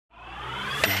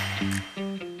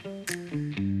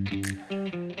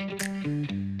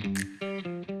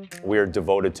We are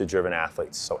devoted to driven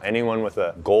athletes. So anyone with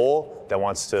a goal that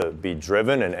wants to be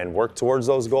driven and work towards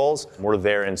those goals, we're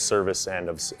there in service and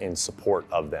in support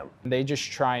of them. They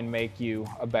just try and make you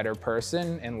a better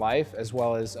person in life as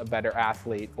well as a better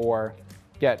athlete, or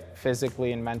get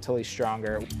physically and mentally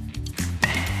stronger.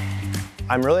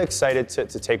 I'm really excited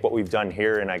to take what we've done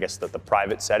here in, I guess, the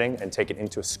private setting and take it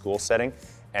into a school setting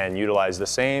and utilize the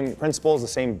same principles, the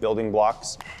same building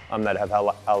blocks that have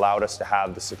allowed us to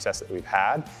have the success that we've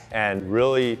had, and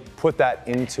really put that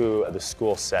into the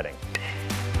school setting.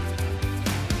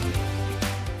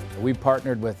 We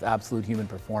partnered with Absolute Human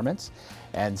Performance,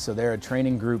 and so they're a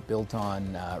training group built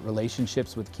on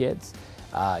relationships with kids.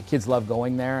 Kids love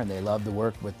going there, and they love to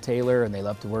work with Taylor, and they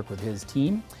love to work with his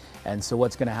team. And so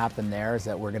what's going to happen there is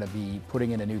that we're going to be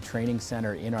putting in a new training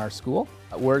center in our school.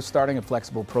 We're starting a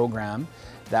flexible program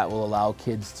that will allow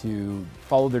kids to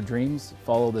follow their dreams,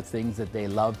 follow the things that they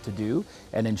love to do,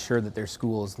 and ensure that their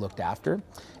school is looked after.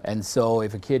 And so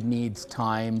if a kid needs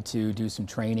time to do some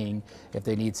training, if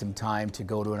they need some time to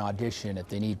go to an audition, if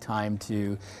they need time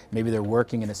to, maybe they're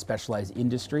working in a specialized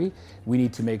industry, we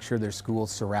need to make sure their school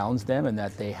surrounds them and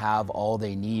that they have all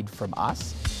they need from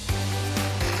us.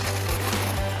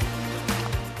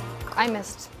 I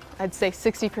missed, I'd say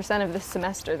 60% of this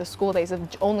semester, the school days of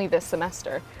only this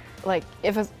semester. Like,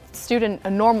 if a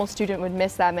normal student would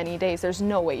miss that many days, there's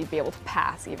no way you'd be able to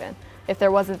pass even, if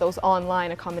there wasn't those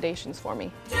online accommodations for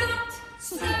me.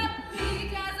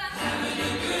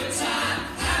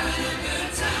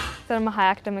 I'm a high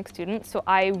academic student, so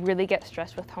I really get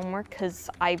stressed with homework because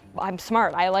I'm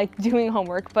smart. I like doing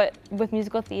homework, but with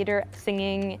musical theater,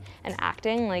 singing, and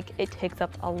acting, like, it takes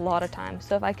up a lot of time.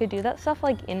 So if I could do that stuff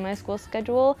like in my school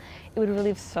schedule, it would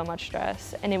relieve so much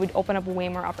stress and it would open up way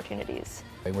more opportunities.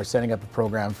 We're setting up a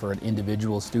program for an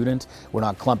individual student. We're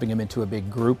not clumping them into a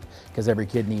big group because every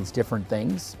kid needs different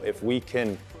things. If we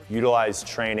can utilize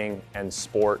training and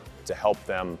sport to help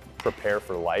them prepare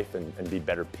for life and be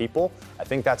better people, I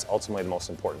think that's ultimately the most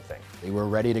important thing. We're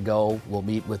ready to go. We'll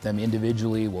meet with them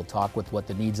individually. We'll talk with what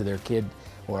the needs of their kid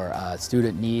or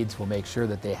student needs. We'll make sure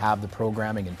that they have the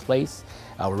programming in place.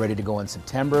 We're ready to go in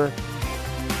September.